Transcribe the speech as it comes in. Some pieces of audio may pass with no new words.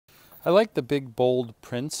I like the big bold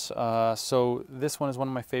prints. So this one is one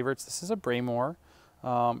of my favorites. This is a Breamore.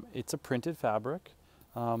 It's a printed fabric.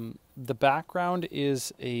 The background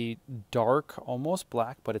is a dark, almost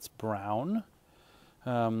black, but it's brown.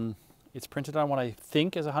 It's printed on what I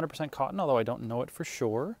think is 100% cotton, although I don't know it for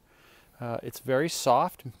sure. It's very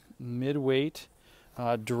soft, mid-weight,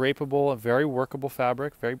 drapable, a very workable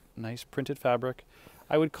fabric, very nice printed fabric.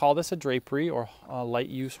 I would call this a drapery or light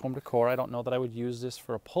use home decor. I don't know that I would use this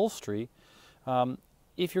for upholstery.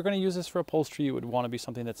 If you're going to use this for upholstery, it would want to be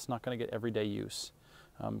something that's not going to get everyday use.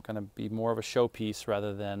 Going to be more of a showpiece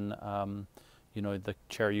rather than, you know, the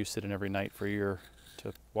chair you sit in every night for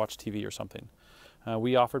to watch TV or something.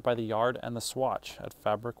 We offer it by the yard and the swatch at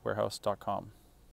fabricwarehouse.com.